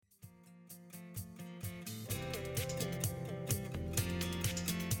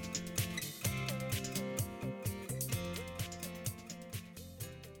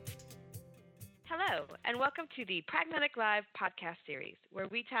and welcome to the Pragmatic Live podcast series,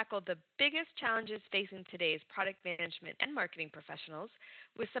 where we tackle the biggest challenges facing today's product management and marketing professionals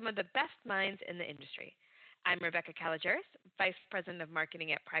with some of the best minds in the industry. I'm Rebecca Kalogeris, Vice President of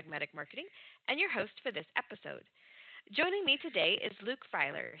Marketing at Pragmatic Marketing, and your host for this episode. Joining me today is Luke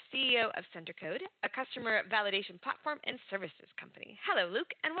Freiler, CEO of CenterCode, a customer validation platform and services company. Hello,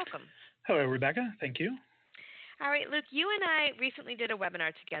 Luke, and welcome. Hello, Rebecca. Thank you. All right, Luke, you and I recently did a webinar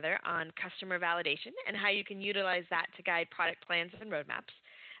together on customer validation and how you can utilize that to guide product plans and roadmaps.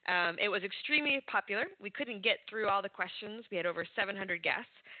 It was extremely popular. We couldn't get through all the questions. We had over 700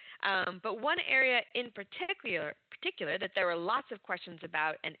 guests. But one area in particular that there were lots of questions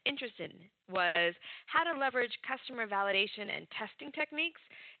about and interest in was how to leverage customer validation and testing techniques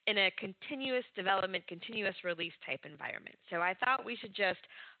in a continuous development, continuous release type environment. So I thought we should just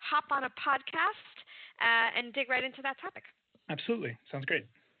hop on a podcast and dig right into that topic. Absolutely. Sounds great.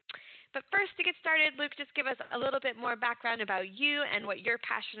 But first, to get started, Luke, just give us a little bit more background about you and what you're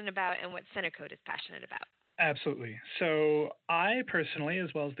passionate about and what CenterCode is passionate about. Absolutely. So I personally, as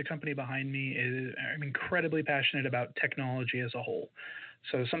well as the company behind me, I'm incredibly passionate about technology as a whole.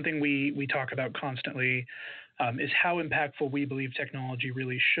 So something we talk about constantly is how impactful we believe technology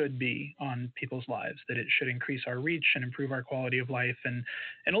really should be on people's lives, that it should increase our reach and improve our quality of life and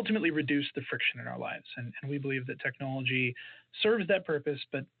ultimately reduce the friction in our lives. And we believe that technology serves that purpose,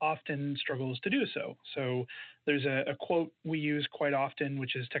 but often struggles to do so. So there's a quote we use quite often,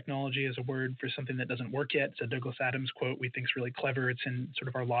 which is technology is a word for something that doesn't work yet. It's a Douglas Adams quote we think is really clever. It's in sort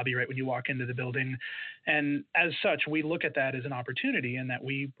of our lobby right when you walk into the building. And as such, we look at that as an opportunity in that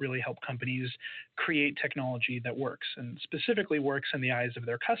we really help companies create technology that works and specifically works in the eyes of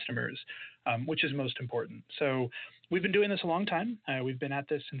their customers, which is most important. So we've been doing this a long time. We've been at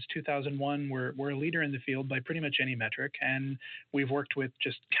this since 2001. We're a leader in the field by pretty much any metric, and we've worked with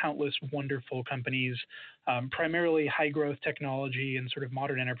just countless wonderful companies, primarily high growth technology and sort of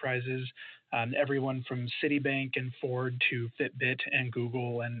modern enterprises, everyone from Citibank and Ford to Fitbit and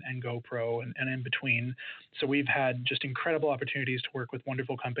Google and GoPro and in between. So we've had just incredible opportunities to work with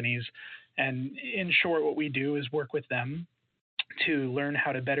wonderful companies. And in short, what we do is work with them to learn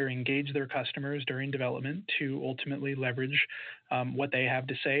how to better engage their customers during development to ultimately leverage what they have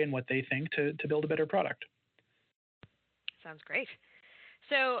to say and what they think to build a better product. Sounds great.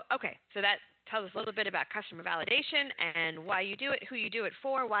 So that tells us a little bit about customer validation and why you do it, who you do it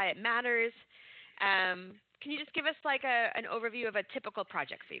for, why it matters. Can you just give us like an overview of a typical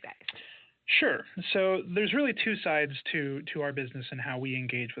project for you guys? Sure. So there's really two sides to our business and how we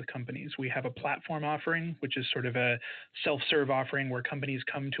engage with companies. We have a platform offering, which is sort of a self-serve offering where companies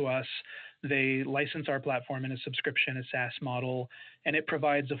come to us. They license our platform in a subscription, a SaaS model, and it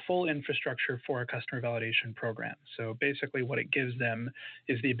provides a full infrastructure for a customer validation program. So basically what it gives them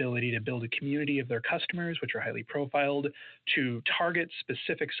is the ability to build a community of their customers, which are highly profiled, to target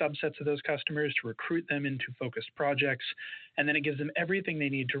specific subsets of those customers, to recruit them into focused projects, and then it gives them everything they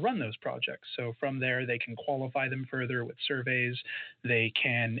need to run those projects. So from there, they can qualify them further with surveys, they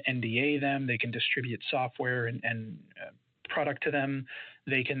can NDA them, they can distribute software and product to them.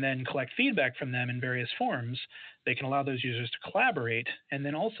 They can then collect feedback from them in various forms. They can allow those users to collaborate, and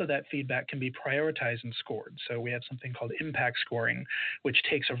then also that feedback can be prioritized and scored. So we have something called impact scoring, which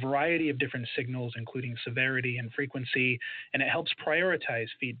takes a variety of different signals, including severity and frequency, and it helps prioritize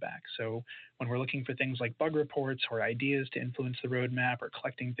feedback. So when we're looking for things like bug reports or ideas to influence the roadmap or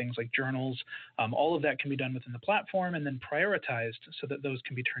collecting things like journals, all of that can be done within the platform and then prioritized so that those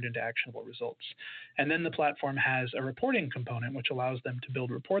can be turned into actionable results. And then the platform has a reporting component, which allows them to build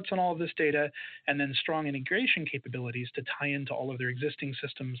reports on all of this data, and then strong integration capabilities to tie into all of their existing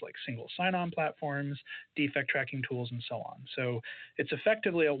systems like single sign-on platforms, defect tracking tools, and so on. So it's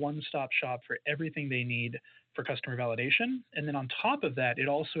effectively a one-stop shop for everything they need for customer validation. And then on top of that, it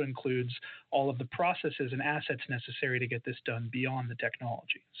also includes all of the processes and assets necessary to get this done beyond the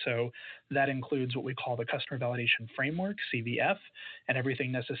technology. So that includes what we call the Customer Validation Framework, CVF, and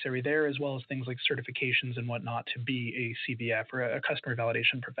everything necessary there, as well as things like certifications and whatnot to be a CVF or a customer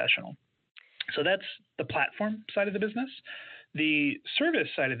validation professional. So that's the platform side of the business. The service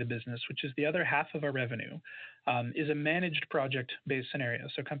side of the business, which is the other half of our revenue, is a managed project-based scenario.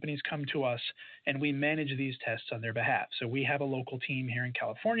 So companies come to us and we manage these tests on their behalf. So we have a local team here in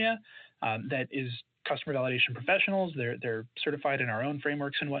California that is customer validation professionals. They're certified in our own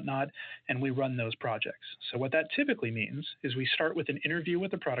frameworks and whatnot, and we run those projects. So what that typically means is we start with an interview with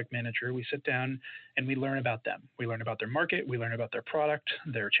the product manager. We sit down and we learn about them. We learn about their market. We learn about their product,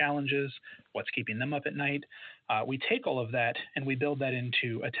 their challenges, what's keeping them up at night. We take all of that and we build that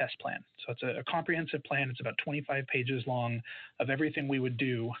into a test plan. So it's a comprehensive plan. It's about 25 pages long of everything we would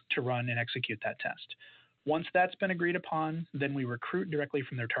do to run and execute that test. Once that's been agreed upon, then we recruit directly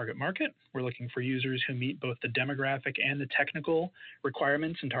from their target market. We're looking for users who meet both the demographic and the technical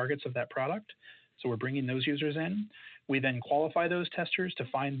requirements and targets of that product. So we're bringing those users in. We then qualify those testers to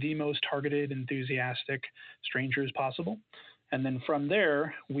find the most targeted, enthusiastic strangers possible. And then from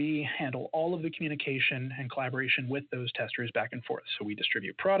there, we handle all of the communication and collaboration with those testers back and forth. So we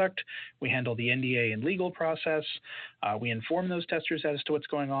distribute product, we handle the NDA and legal process, we inform those testers as to what's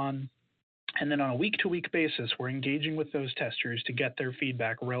going on. And then on a week-to-week basis, we're engaging with those testers to get their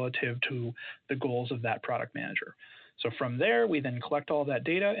feedback relative to the goals of that product manager. So from there, we then collect all of that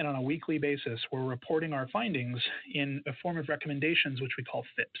data, and on a weekly basis, we're reporting our findings in a form of recommendations, which we call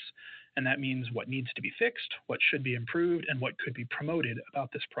FIPS. And that means what needs to be fixed, what should be improved, and what could be promoted about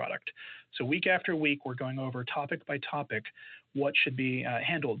this product. So week after week, we're going over topic by topic what should be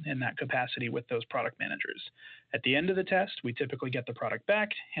handled in that capacity with those product managers. At the end of the test, we typically get the product back,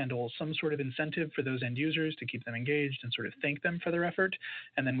 handle some sort of incentive for those end users to keep them engaged and sort of thank them for their effort,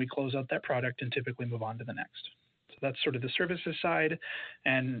 and then we close out that product and typically move on to the next. That's sort of the services side,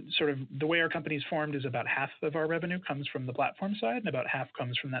 and sort of the way our company's formed is about half of our revenue comes from the platform side and about half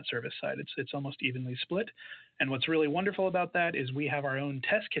comes from that service side. It's almost evenly split. And what's really wonderful about that is we have our own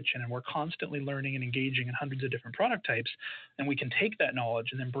test kitchen, and we're constantly learning and engaging in hundreds of different product types, and we can take that knowledge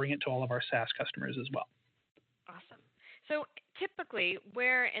and then bring it to all of our SaaS customers as well. Awesome. So typically,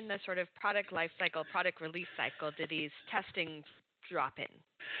 where in the sort of product life cycle, product release cycle, do these testing drop in?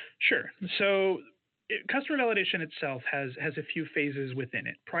 Sure. So customer validation itself has a few phases within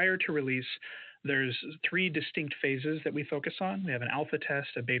it. Prior to release, there's 3 distinct phases that we focus on. We have an alpha test,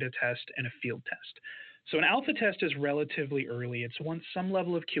 a beta test, and a field test. So an alpha test is relatively early. It's once some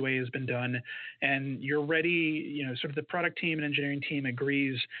level of QA has been done and you're ready, sort of the product team and engineering team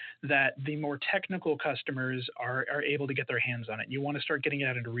agrees that the more technical customers are able to get their hands on it. You want to start getting it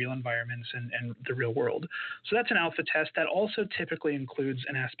out into real environments and the real world. So that's an alpha test. That also typically includes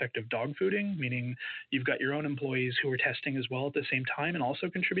an aspect of dog fooding, meaning you've got your own employees who are testing as well at the same time and also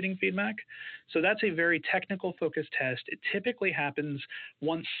contributing feedback. So that's a very technical focused test. It typically happens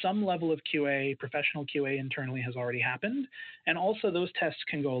once some level of QA, professional QA internally has already happened. And also those tests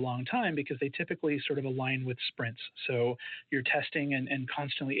can go a long time because they typically sort of align with sprints. So you're testing and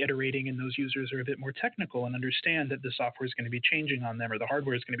constantly iterating, and those users are a bit more technical and understand that the software is going to be changing on them, or the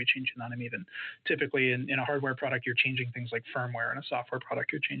hardware is going to be changing on them even. Typically in a hardware product, you're changing things like firmware. In a software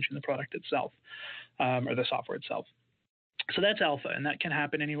product, you're changing the product itself, or the software itself. So that's alpha, and that can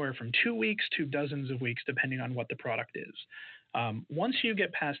happen anywhere from 2 weeks to dozens of weeks, depending on what the product is. Once you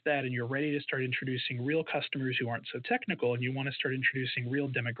get past that and you're ready to start introducing real customers who aren't so technical, and you want to start introducing real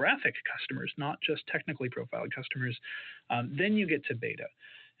demographic customers, not just technically profiled customers, then you get to beta.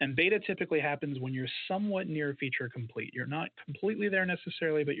 And beta typically happens when you're somewhat near feature complete. You're not completely there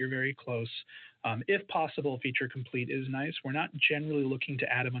necessarily, but you're very close. If possible, feature complete is nice. We're not generally looking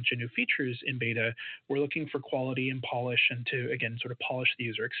to add a bunch of new features in beta. We're looking for quality and polish, and to, again, sort of polish the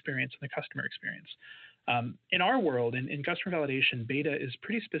user experience and the customer experience. In our world, in customer validation, beta is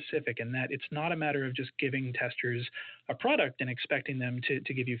pretty specific in that it's not a matter of just giving testers a product and expecting them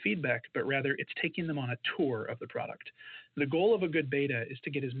to give you feedback, but rather it's taking them on a tour of the product. The goal of a good beta is to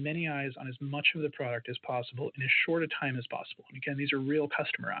get as many eyes on as much of the product as possible in as short a time as possible. And again, these are real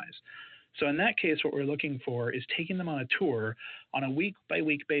customer eyes. So in that case, what we're looking for is taking them on a tour. On a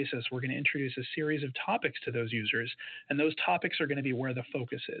week-by-week basis, we're going to introduce a series of topics to those users, and those topics are going to be where the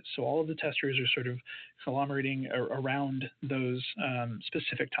focus is. So all of the testers are sort of conglomerating around those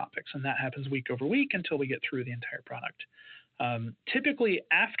specific topics, and that happens week over week until we get through the entire product. Typically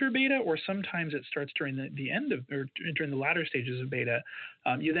after beta, or sometimes it starts during the end of, or during the latter stages of beta,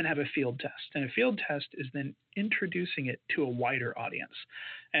 you then have a field test. And a field test is then introducing it to a wider audience.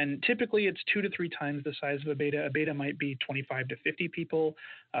 And typically it's 2 to 3 times the size of a beta. A beta might be 25 to 50 people.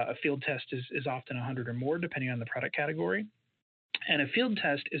 A field test is often 100 or more, depending on the product category. And a field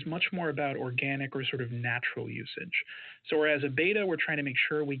test is much more about organic or sort of natural usage. So whereas a beta, we're trying to make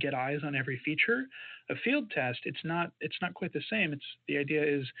sure we get eyes on every feature, a field test, it's not quite the same. The idea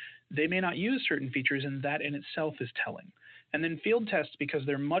is they may not use certain features, and that in itself is telling. And then field tests, because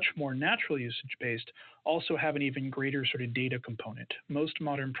they're much more natural usage based, also have an even greater sort of data component. Most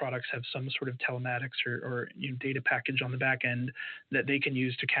modern products have some sort of telematics or data package on the back end that they can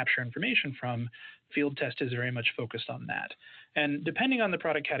use to capture information from. Field test is very much focused on that. And depending on the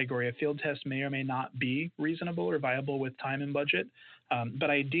product category, a field test may or may not be reasonable or viable with time and budget. But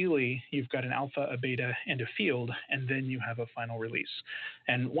ideally, you've got an alpha, a beta, and a field, and then you have a final release.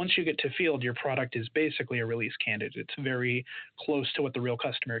 And once you get to field, your product is basically a release candidate. It's very close to what the real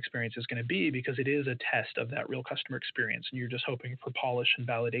customer experience is going to be, because it is a test of that real customer experience, and you're just hoping for polish and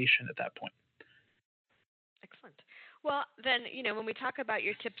validation at that point. Well, then, when we talk about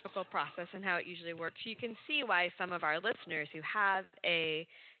your typical process and how it usually works, you can see why some of our listeners who have a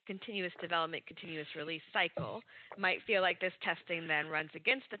continuous development, continuous release cycle might feel like this testing then runs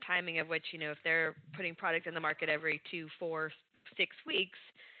against the timing of which, if they're putting product in the market every 2, 4, 6 weeks,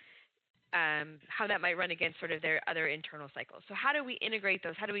 how that might run against sort of their other internal cycles. So how do we integrate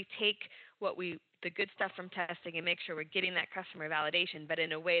those? How do we take the good stuff from testing and make sure we're getting that customer validation, but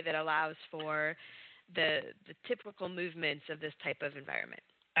in a way that allows for the typical movements of this type of environment?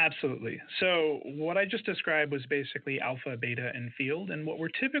 Absolutely. So what I just described was basically alpha, beta, and field. And what we're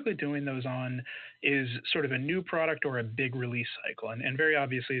typically doing those on is sort of a new product or a big release cycle. And very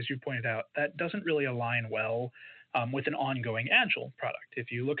obviously, as you pointed out, that doesn't really align well with an ongoing agile product.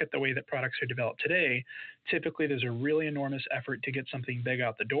 If you look at the way that products are developed today, typically there's a really enormous effort to get something big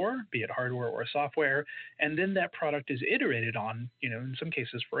out the door, be it hardware or software, and then that product is iterated on, in some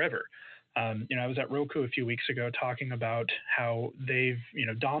cases forever. I was at Roku a few weeks ago talking about how they've,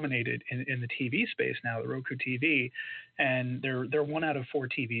 dominated in the TV space now, the Roku TV, and they're 1 out of 4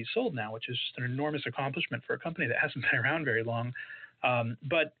 TVs sold now, which is just an enormous accomplishment for a company that hasn't been around very long.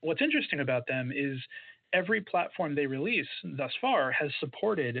 But what's interesting about them is every platform they release thus far has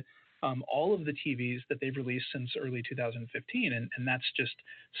supported all of the TVs that they've released since early 2015. And that's just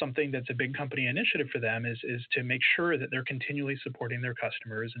something that's a big company initiative for them is to make sure that they're continually supporting their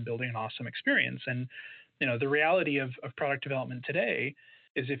customers and building an awesome experience. And, the reality of product development today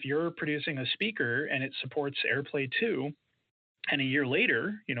is if you're producing a speaker and it supports AirPlay 2, and a year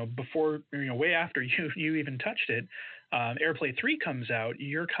later, before, way after you even touched it, AirPlay 3 comes out,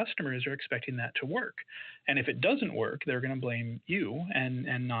 your customers are expecting that to work. And if it doesn't work, they're going to blame you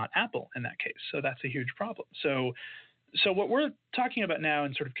and not Apple in that case. So that's a huge problem. So what we're talking about now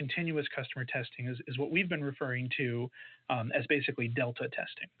in sort of continuous customer testing is what we've been referring to as basically delta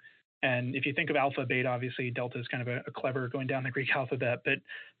testing. And if you think of alpha, beta, obviously delta is kind of a clever going down the Greek alphabet. But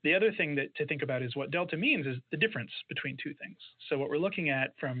the other thing to think about is what delta means is the difference between two things. So what we're looking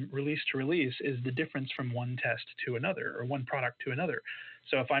at from release to release is the difference from one test to another or one product to another.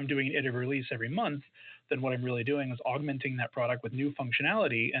 So if I'm doing an iterative release every month, then what I'm really doing is augmenting that product with new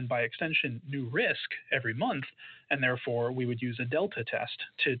functionality and by extension, new risk every month. And therefore, we would use a delta test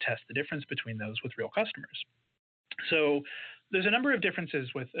to test the difference between those with real customers. So there's a number of differences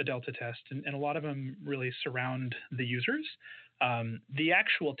with a delta test, and a lot of them really surround the users. The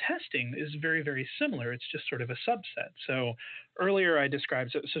actual testing is very, very similar. It's just sort of a subset. So earlier I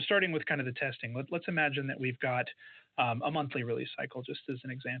described, so starting with kind of the testing, let's imagine that we've got a monthly release cycle, just as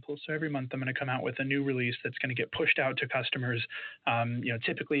an example. So every month I'm going to come out with a new release that's going to get pushed out to customers,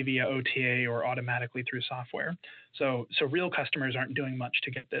 typically via OTA or automatically through software. So real customers aren't doing much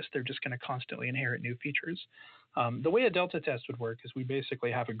to get this. They're just going to constantly inherit new features. The way a delta test would work is we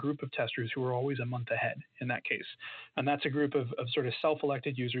basically have a group of testers who are always a month ahead in that case. And that's a group of sort of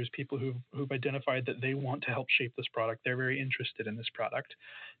self-elected users, people who've identified that they want to help shape this product. They're very interested in this product.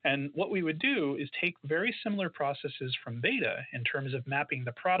 And what we would do is take very similar processes from beta in terms of mapping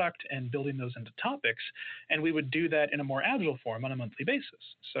the product and building those into topics. And we would do that in a more agile form on a monthly basis.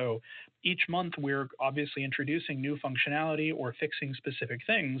 So each month we're obviously introducing new functionality or fixing specific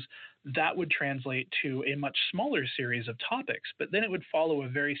things. That would translate to a much smaller series of topics, but then it would follow a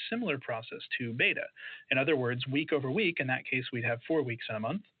very similar process to beta. In other words, week over week, in that case, we'd have 4 weeks in a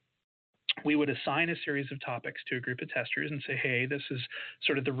month. We would assign a series of topics to a group of testers and say, hey, this is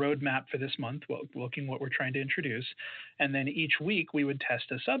sort of the roadmap for this month, looking what we're trying to introduce. And then each week we would test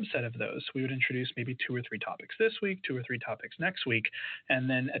a subset of those. We would introduce maybe 2 or 3 topics this week, 2 or 3 topics next week. And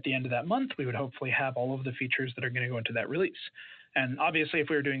then at the end of that month, we would hopefully have all of the features that are going to go into that release. And obviously, if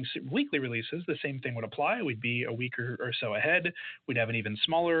we were doing weekly releases, the same thing would apply. We'd be a week or so ahead. We'd have an even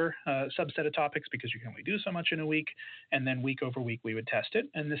smaller subset of topics because you can only do so much in a week. And then week over week, we would test it.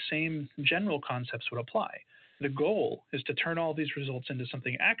 And the same general concepts would apply. The goal is to turn all these results into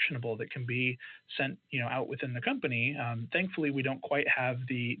something actionable that can be sent, out within the company. Thankfully, we don't quite have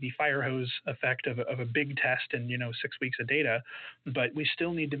the fire hose effect of a big test and 6 weeks of data, but we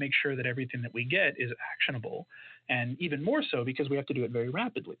still need to make sure that everything that we get is actionable, and even more so because we have to do it very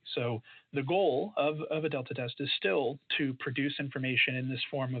rapidly. So the goal of a delta test is still to produce information in this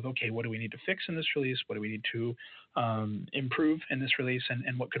form of, okay, what do we need to fix in this release? What do we need to improve in this release?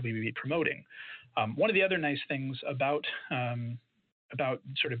 And what could we be promoting? One of the other nice things about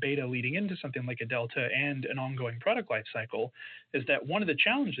sort of beta leading into something like a delta and an ongoing product lifecycle is that one of the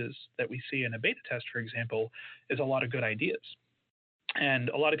challenges that we see in a beta test, for example, is a lot of good ideas. And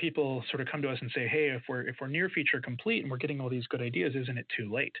a lot of people sort of come to us and say, hey, if we're near feature complete and we're getting all these good ideas, isn't it too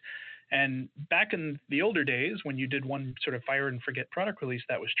late? And back in the older days, when you did one sort of fire and forget product release,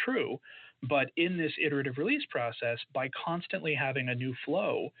 that was true. But in this iterative release process, by constantly having a new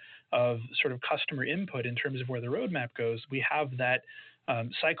flow of sort of customer input in terms of where the roadmap goes, we have that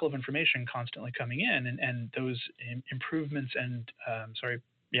cycle of information constantly coming in, and those improvements and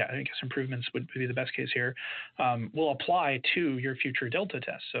yeah, I guess improvements would be the best case here, will apply to your future Delta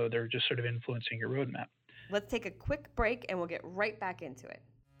tests. So they're just sort of influencing your roadmap. Let's take a quick break and we'll get right back into it.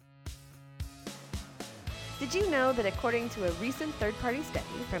 Did you know that according to a recent third-party study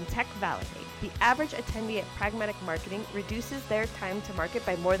from TechValidate, the average attendee at Pragmatic Marketing reduces their time to market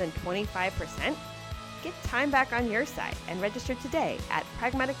by more than 25%? Get time back on your side and register today at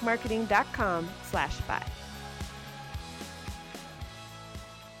pragmaticmarketing.com/buy.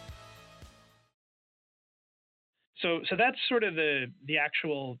 So that's sort of the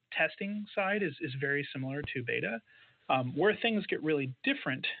actual testing side is very similar to beta. Where things get really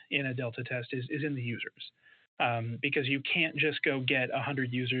different in a Delta test is in the users. Because you can't just go get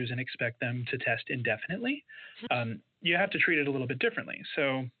 100 users and expect them to test indefinitely. You have to treat it a little bit differently.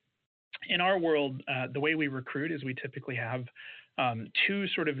 So in our world, the way we recruit is we typically have two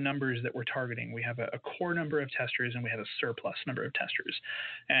sort of numbers that we're targeting. We have a core number of testers and we have a surplus number of testers.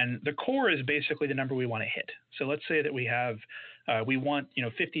 And the core is basically the number we want to hit. So let's say that we have we want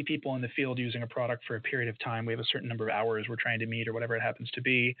 50 people in the field using a product for a period of time. We have a certain number of hours we're trying to meet or whatever it happens to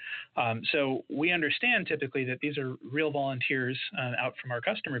be. So we understand typically that these are real volunteers out from our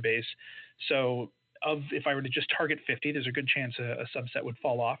customer base. So if I were to just target 50, there's a good chance a subset would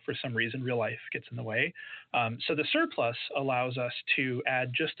fall off for some reason. Real life gets in the way. So the surplus allows us to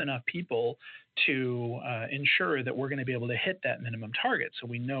add just enough people to ensure that we're going to be able to hit that minimum target. So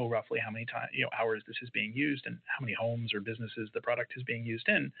we know roughly how many hours this is being used and how many homes or businesses the product is being used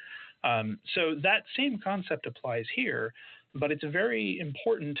in. So that same concept applies here, but it's very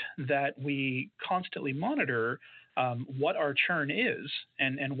important that we constantly monitor what our churn is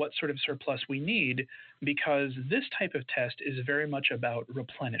and what sort of surplus we need, because this type of test is very much about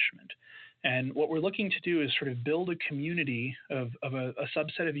replenishment. And what we're looking to do is sort of build a community of a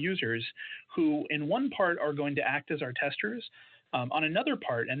subset of users who in one part are going to act as our testers. On another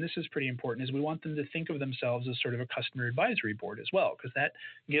part, and this is pretty important, is we want them to think of themselves as sort of a customer advisory board as well, because that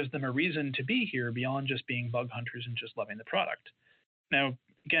gives them a reason to be here beyond just being bug hunters and just loving the product. Now,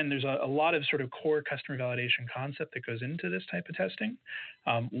 again, there's a lot of sort of core customer validation concept that goes into this type of testing.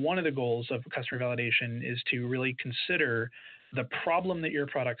 One of the goals of customer validation is to really consider the problem that your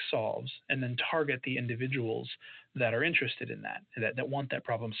product solves and then target the individuals that are interested in that want that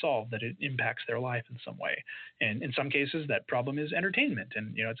problem solved, that it impacts their life in some way. And in some cases, that problem is entertainment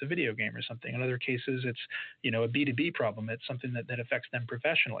and, it's a video game or something. In other cases, it's, a B2B problem. It's something that affects them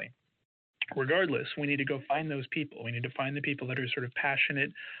professionally. Regardless, we need to go find those people. We need to find the people that are sort of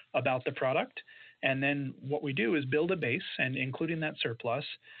passionate about the product. And then what we do is build a base, and including that surplus.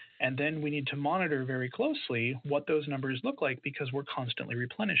 And then we need to monitor very closely what those numbers look like, because we're constantly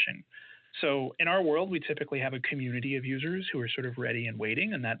replenishing. So in our world, we typically have a community of users who are sort of ready and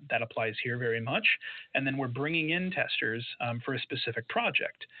waiting, and that applies here very much. And then we're bringing in testers for a specific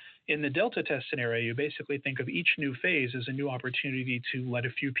project. In the Delta test scenario, you basically think of each new phase as a new opportunity to let a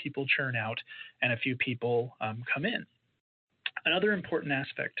few people churn out and a few people come in. Another important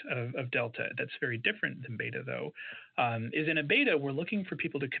aspect of Delta that's very different than beta, though, is in a beta, we're looking for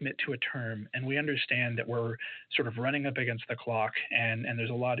people to commit to a term, and we understand that we're sort of running up against the clock, and there's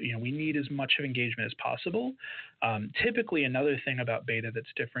a lot of, we need as much of engagement as possible. Typically, another thing about beta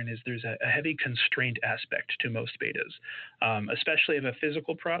that's different is there's a heavy constraint aspect to most betas, especially of a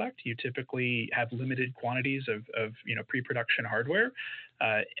physical product. You typically have limited quantities of pre-production hardware.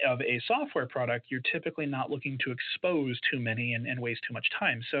 Of a software product, you're typically not looking to expose too many and waste too much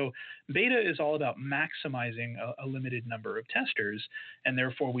time. So beta is all about maximizing a limited number of testers, and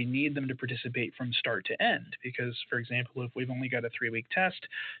therefore we need them to participate from start to end. Because, for example, if we've only got a 3-week test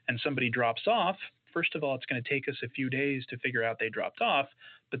and somebody drops off, first of all, it's going to take us a few days to figure out they dropped off.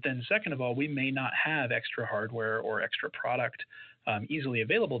 But then second of all, we may not have extra hardware or extra product easily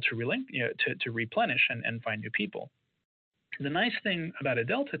available to replenish and find new people. The nice thing about a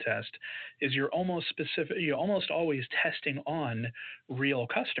Delta test is you're almost always testing on real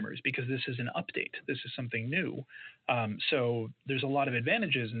customers, because this is an update. This is something new. So there's a lot of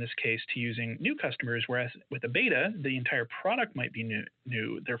advantages in this case to using new customers, whereas with a beta, the entire product might be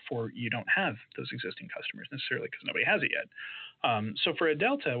new. Therefore, you don't have those existing customers necessarily because nobody has it yet. So for a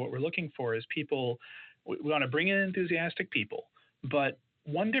Delta, what we're looking for is people. We want to bring in enthusiastic people. But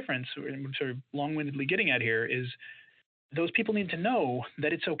one difference, I'm sort of long-windedly getting at here, is those people need to know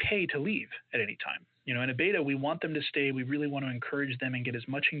that it's okay to leave at any time. In a beta, we want them to stay. We really want to encourage them and get as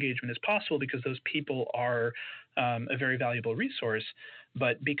much engagement as possible because those people are a very valuable resource.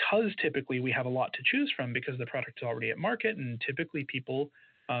 But because typically we have a lot to choose from because the product is already at market and typically people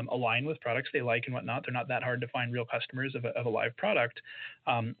align with products they like and whatnot, they're not that hard to find real customers of a live product.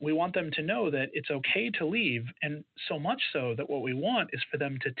 We want them to know that it's okay to leave, and so much so that what we want is for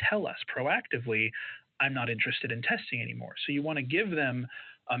them to tell us proactively, I'm not interested in testing anymore. So you want to give them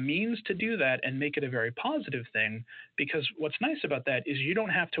a means to do that and make it a very positive thing, because what's nice about that is you don't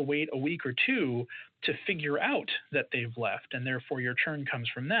have to wait a week or two to figure out that they've left, and therefore your churn comes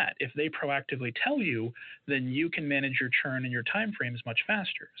from that. If they proactively tell you, then you can manage your churn and your timeframes much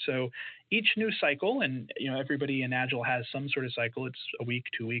faster. So each new cycle, and everybody in Agile has some sort of cycle, it's a week,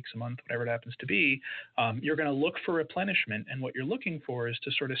 2 weeks, a month, whatever it happens to be, you're going to look for replenishment, and what you're looking for is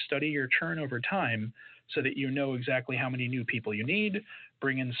to sort of study your churn over time so that you know exactly how many new people you need,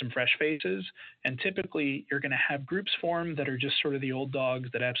 bring in some fresh faces, and typically you're going to have groups form that are just sort of the old dogs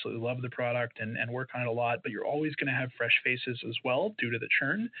that absolutely love the product and work on it a lot, but you're always going to have fresh faces as well due to the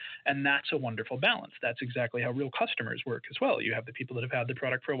churn, and that's a wonderful balance. That's exactly how real customers work as well. You have the people that have had the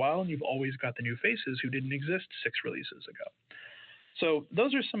product for a while, and you've always got the new faces who didn't exist 6 releases ago. So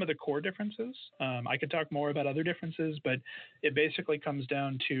those are some of the core differences. I could talk more about other differences, but it basically comes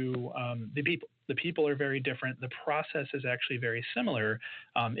down to the people. The people are very different. The process is actually very similar.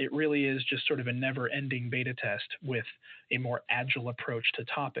 It really is just sort of a never-ending beta test with a more agile approach to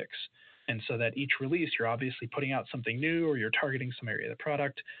topics. And so that each release, you're obviously putting out something new or you're targeting some area of the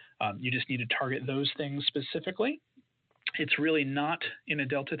product. You just need to target those things specifically. It's really not in a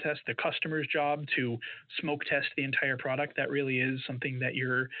Delta test the customer's job to smoke test the entire product. That really is something that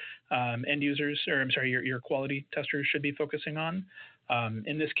your end users, or I'm sorry, your quality testers should be focusing on.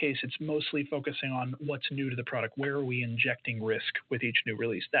 In this case, it's mostly focusing on what's new to the product. Where are we injecting risk with each new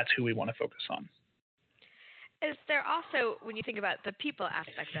release? That's who we want to focus on. Is there also, when you think about the people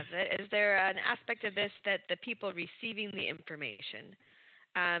aspect of it, is there an aspect of this that the people receiving the information,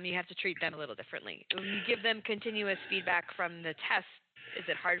 you have to treat them a little differently? When you give them continuous feedback from the test, is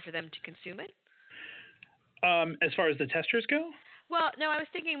it hard for them to consume it? As far as the testers go? Well, no, I was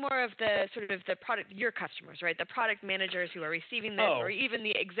thinking more of the sort of the product, your customers, right? The product managers who are receiving this, or even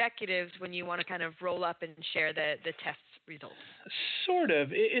the executives when you want to kind of roll up and share the test results. Sort of.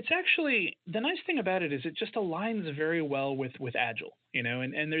 It's actually, the nice thing about it is it just aligns very well with Agile,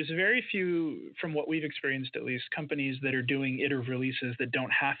 and there's very few, from what we've experienced at least, companies that are doing iterative releases that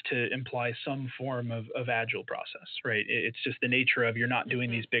don't have to imply some form of Agile process, right? It's just the nature of you're not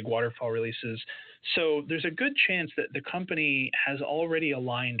doing these big waterfall releases. So there's a good chance that the company has already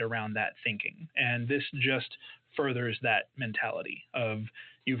aligned around that thinking. And this just furthers that mentality of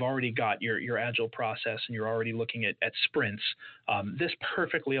you've already got your Agile process and you're already looking at sprints. This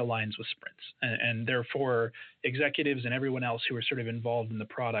perfectly aligns with sprints. And therefore, executives and everyone else who are sort of involved in the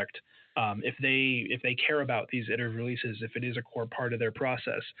product, if they care about these iterative releases, if it is a core part of their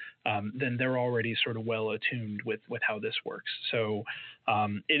process, then they're already sort of well attuned with how this works. So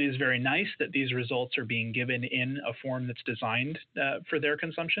it is very nice that these results are being given in a form that's designed for their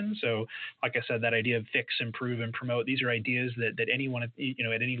consumption. So like I said, that idea of fix, improve, and promote, these are ideas that anyone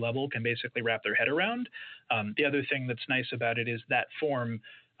at any level can basically wrap their head around. The other thing that's nice about it is that form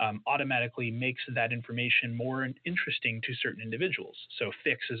automatically makes that information more interesting to certain individuals. So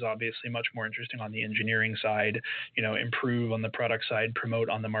fix is obviously much more interesting on the engineering side, improve on the product side, promote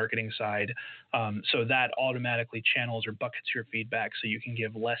on the marketing side. So that automatically channels or buckets your feedback so you can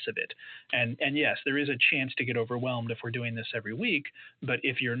give less of it. And yes, there is a chance to get overwhelmed if we're doing this every week, but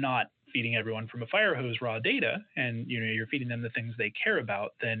if you're not feeding everyone from a fire hose raw data and you're feeding them the things they care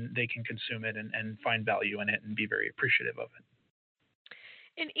about, then they can consume it and find value in it and be very appreciative of it.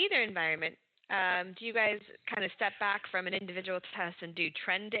 In either environment, do you guys kind of step back from an individual test and do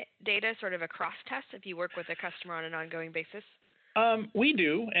trend data sort of across tests if you work with a customer on an ongoing basis? We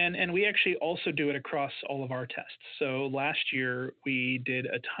do, and we actually also do it across all of our tests. So last year, we did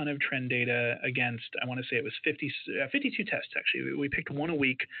a ton of trend data against, I want to say it was 52 tests, actually. We picked one a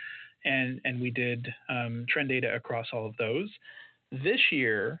week, and we did trend data across all of those. This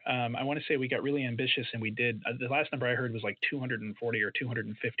year, I want to say we got really ambitious, and we did, the last number I heard was like 240 or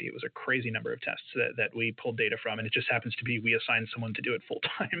 250. It was a crazy number of tests that we pulled data from, and it just happens to be we assigned someone to do it full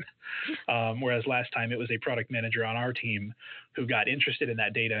time. Whereas last time it was a product manager on our team who got interested in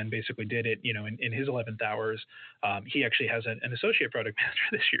that data and basically did it, in his 11th hours. He actually has an associate product manager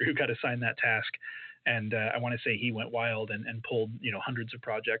this year who got assigned that task. And I want to say he went wild and pulled hundreds of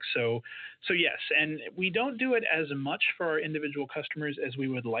projects. So yes, and we don't do it as much for our individual customers as we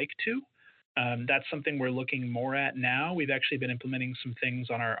would like to. That's something we're looking more at now. We've actually been implementing some things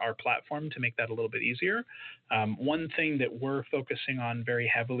on our platform to make that a little bit easier. One thing that we're focusing on very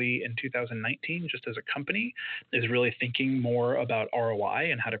heavily in 2019, just as a company, is really thinking more about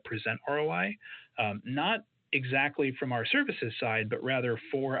ROI and how to present ROI. Not exactly from our services side, but rather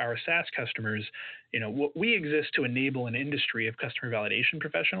for our SaaS customers. We exist to enable an industry of customer validation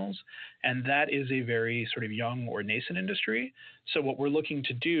professionals, and that is a very sort of young or nascent industry. So what we're looking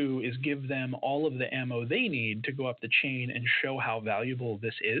to do is give them all of the ammo they need to go up the chain and show how valuable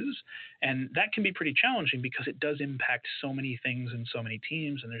this is. And that can be pretty challenging because it does impact so many things and so many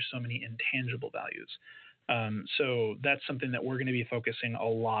teams, and there's so many intangible values. So that's something that we're going to be focusing a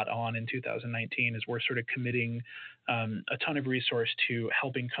lot on in 2019, is we're sort of committing a ton of resource to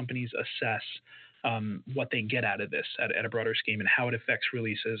helping companies assess what they get out of this at a broader scheme, and how it affects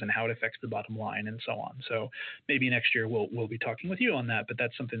releases and how it affects the bottom line and so on. So maybe next year we'll be talking with you on that, but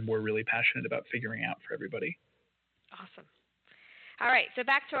that's something we're really passionate about figuring out for everybody. Awesome. All right, so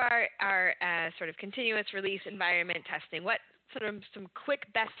back to our sort of continuous release environment testing. What sort of some quick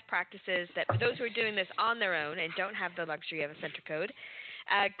best practices that for those who are doing this on their own and don't have the luxury of a Centricode,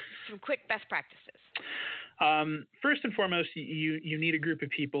 some quick best practices? First and foremost, you need a group of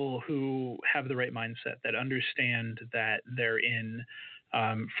people who have the right mindset, that understand that they're in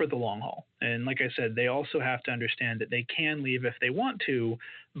for the long haul. And like I said, they also have to understand that they can leave if they want to,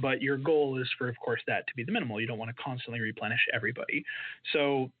 but your goal is for, of course, that to be the minimal. You don't want to constantly replenish everybody.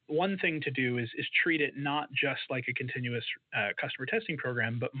 So one thing to do is treat it not just like a continuous customer testing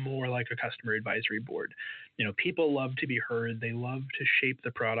program, but more like a customer advisory board. People love to be heard. They love to shape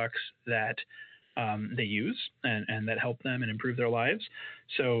the products that they use and that help them and improve their lives.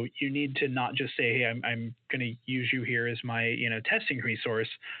 So you need to not just say, hey, I'm going to use you here as my testing resource,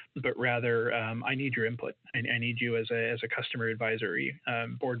 but rather I need your input. I need you as a customer advisory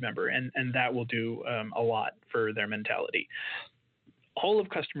board member, and that will do a lot for their mentality. All of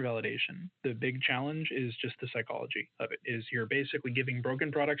customer validation, the big challenge is just the psychology of it. Is you're basically giving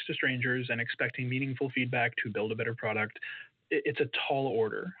broken products to strangers and expecting meaningful feedback to build a better product. It's a tall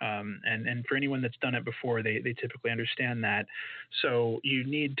order. And for anyone that's done it before, they typically understand that. So you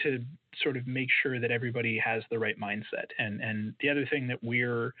need to sort of make sure that everybody has the right mindset. And the other thing that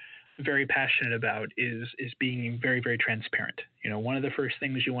we're very passionate about is being very, very transparent. One of the first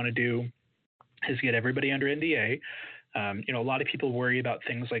things you want to do is get everybody under NDA. A lot of people worry about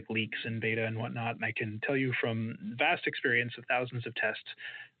things like leaks and beta and whatnot. And I can tell you from vast experience of thousands of tests,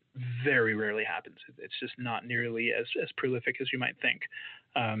 very rarely happens. It's just not nearly as prolific as you might think.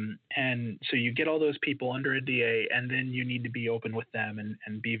 And so you get all those people under NDA, and then you need to be open with them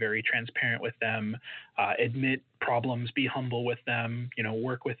and be very transparent with them, admit problems, be humble with them,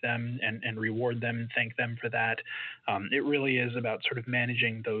 work with them and reward them and thank them for that. It really is about sort of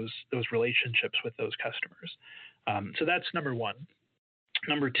managing those relationships with those customers. So that's number one.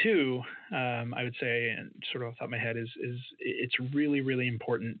 Number two, I would say, and sort of off the top of my head, is it's really, really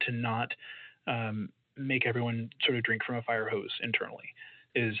important to not make everyone sort of drink from a fire hose internally.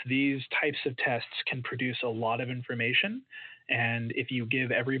 Is these types of tests can produce a lot of information, and if you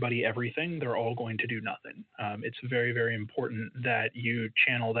give everybody everything, they're all going to do nothing. It's very, very important that you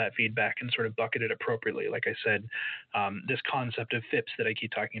channel that feedback and sort of bucket it appropriately. Like I said, this concept of FIPS that I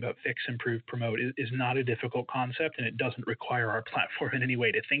keep talking about, fix, improve, promote, is not a difficult concept, and it doesn't require our platform in any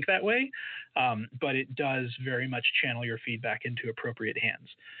way to think that way, but it does very much channel your feedback into appropriate hands.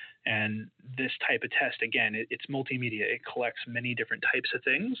 And this type of test, again, it's multimedia. It collects many different types of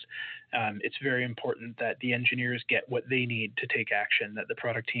things. It's very important that the engineers get what they need to take action, that the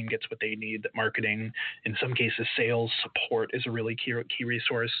product team gets what they need, that marketing, in some cases, sales support is a really key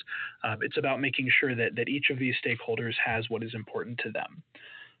resource. It's about making sure that each of these stakeholders has what is important to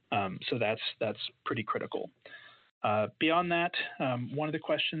them. So that's pretty critical. Beyond that, one of the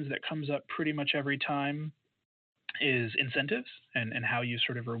questions that comes up pretty much every time is incentives and how you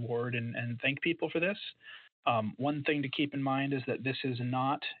sort of reward and thank people for this. One thing to keep in mind is that this is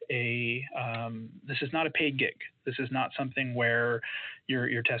not a paid gig. This is not something where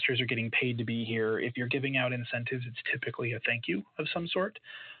your testers are getting paid to be here. If you're giving out incentives, it's typically a thank you of some sort.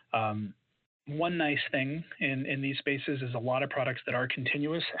 One nice thing in these spaces is a lot of products that are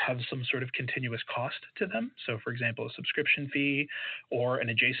continuous have some sort of continuous cost to them. So for example, a subscription fee or an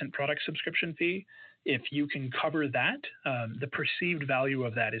adjacent product subscription fee. If you can cover that, the perceived value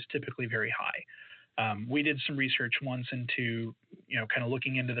of that is typically very high. We did some research once into, kind of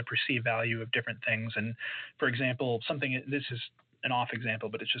looking into the perceived value of different things. And for example, this is an off example,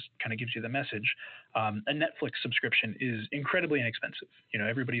 but it just kind of gives you the message. A Netflix subscription is incredibly inexpensive.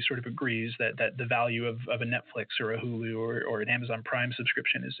 Everybody sort of agrees that the value of a Netflix or a Hulu or an Amazon Prime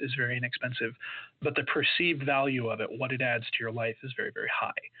subscription is very inexpensive, but the perceived value of it, what it adds to your life, is very, very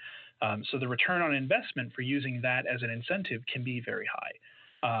high. So the return on investment for using that as an incentive can be very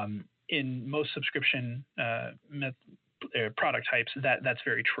high. In most subscription product types, that's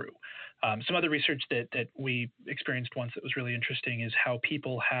very true. Some other research that we experienced once that was really interesting is how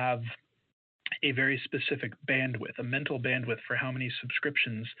people have a very specific bandwidth, a mental bandwidth for how many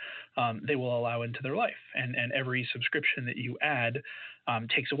subscriptions they will allow into their life. And every subscription that you add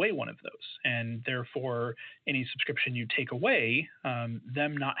takes away one of those. And therefore, any subscription you take away,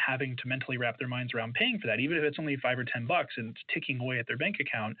 them not having to mentally wrap their minds around paying for that, even if it's only $5 or $10 and it's ticking away at their bank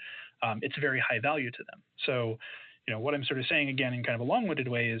account, it's very high value to them. So what I'm sort of saying again in kind of a long-winded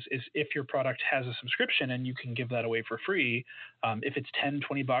way is if your product has a subscription and you can give that away for free, if it's $10,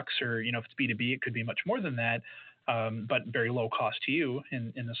 $20 or, if it's B2B, it could be much more than that, but very low cost to you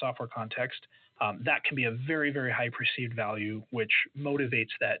in the software context, that can be a very, very high perceived value, which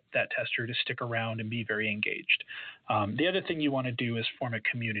motivates that tester to stick around and be very engaged. The other thing you want to do is form a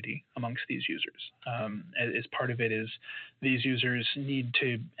community amongst these users. As part of it is these users need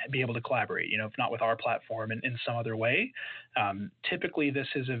to be able to collaborate, if not with our platform in some other way. Typically, this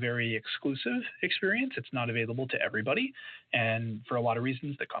is a very exclusive experience. It's not available to everybody, and for a lot of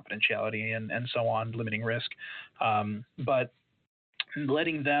reasons, the confidentiality and so on, limiting risk. But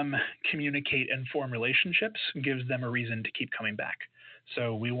letting them communicate and form relationships gives them a reason to keep coming back.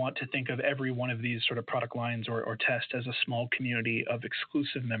 So we want to think of every one of these sort of product lines or tests as a small community of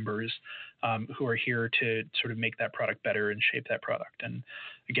exclusive members who are here to sort of make that product better and shape that product. And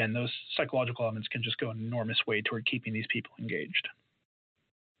again, those psychological elements can just go an enormous way toward keeping these people engaged.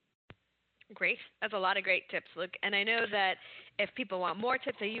 Great. That's a lot of great tips, Luke. And I know that if people want more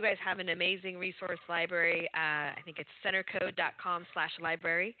tips, so you guys have an amazing resource library. I think it's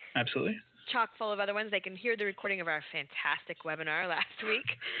centercode.com/library. Absolutely. Chock full of other ones. They can hear the recording of our fantastic webinar last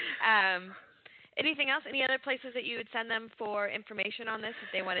week. Anything else? Any other places that you would send them for information on this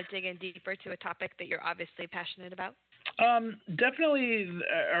if they want to dig in deeper to a topic that you're obviously passionate about? Definitely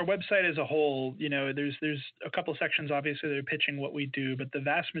our website as a whole, there's a couple sections, obviously, that are pitching what we do, but the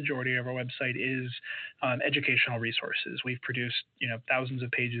vast majority of our website is educational resources. We've produced, thousands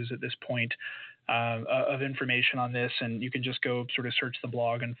of pages at this point of information on this, and you can just go sort of search the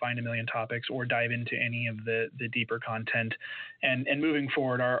blog and find a million topics or dive into any of the deeper content. And moving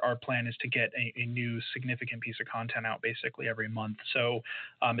forward, our plan is to get a new significant piece of content out basically every month. So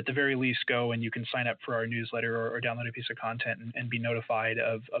at the very least, go and you can sign up for our newsletter or download a piece of content and be notified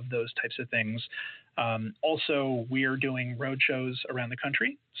of those types of things. Also, we are doing road shows around the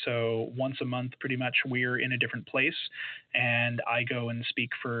country. So once a month, pretty much, we're in a different place, and I go and speak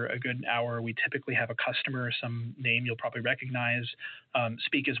for a good hour. We typically have a customer, some name you'll probably recognize,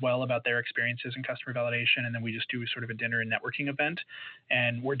 speak as well about their experiences in customer validation, and then we just do sort of a dinner and networking event.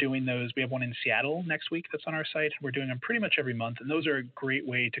 And we're doing those. We have one in Seattle next week that's on our site. We're doing them pretty much every month, and those are a great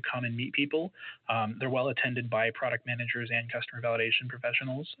way to come and meet people. They're well attended by product managers and customer validation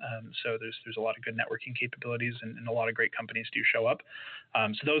professionals. So there's a lot of good networking capabilities, and a lot of great companies do show up.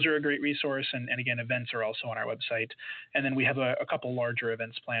 So those are a great resource, and again, events are also on our website. And then we have a couple larger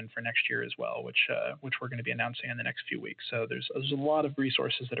events planned for next year as well, which we're going to be announcing in the next few weeks. So there's a lot of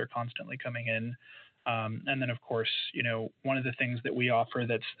resources that are constantly coming in. And then, of course, one of the things that we offer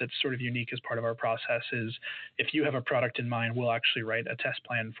that's sort of unique as part of our process is if you have a product in mind, we'll actually write a test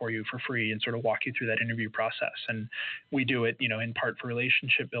plan for you for free and sort of walk you through that interview process. And we do it, in part for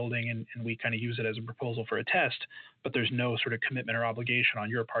relationship building, and we kind of use it as a proposal for a test, but there's no sort of commitment or obligation on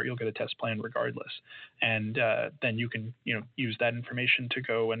your part. You'll get a test plan regardless. And then you can, use that information to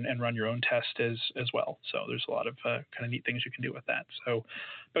go and run your own test as well. So there's a lot of kind of neat things you can do with that. So,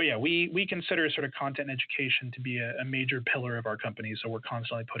 but yeah, we consider sort of content education to be a major pillar of our company. So we're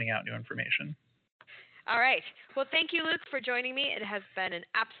constantly putting out new information. All right. Well, thank you, Luke, for joining me. It has been an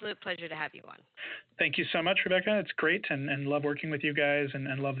absolute pleasure to have you on. Thank you so much, Rebecca. It's great, and love working with you guys, and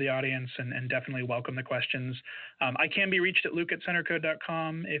love the audience, and definitely welcome the questions. I can be reached at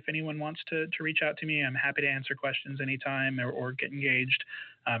luke@centercode.com. If anyone wants to reach out to me, I'm happy to answer questions anytime or get engaged.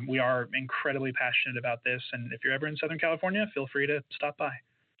 We are incredibly passionate about this, and if you're ever in Southern California, feel free to stop by.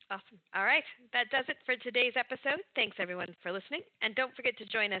 Awesome. All right. That does it for today's episode. Thanks, everyone, for listening. And don't forget to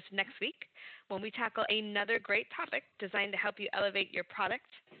join us next week when we tackle another great topic designed to help you elevate your product,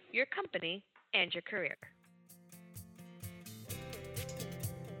 your company, and your career.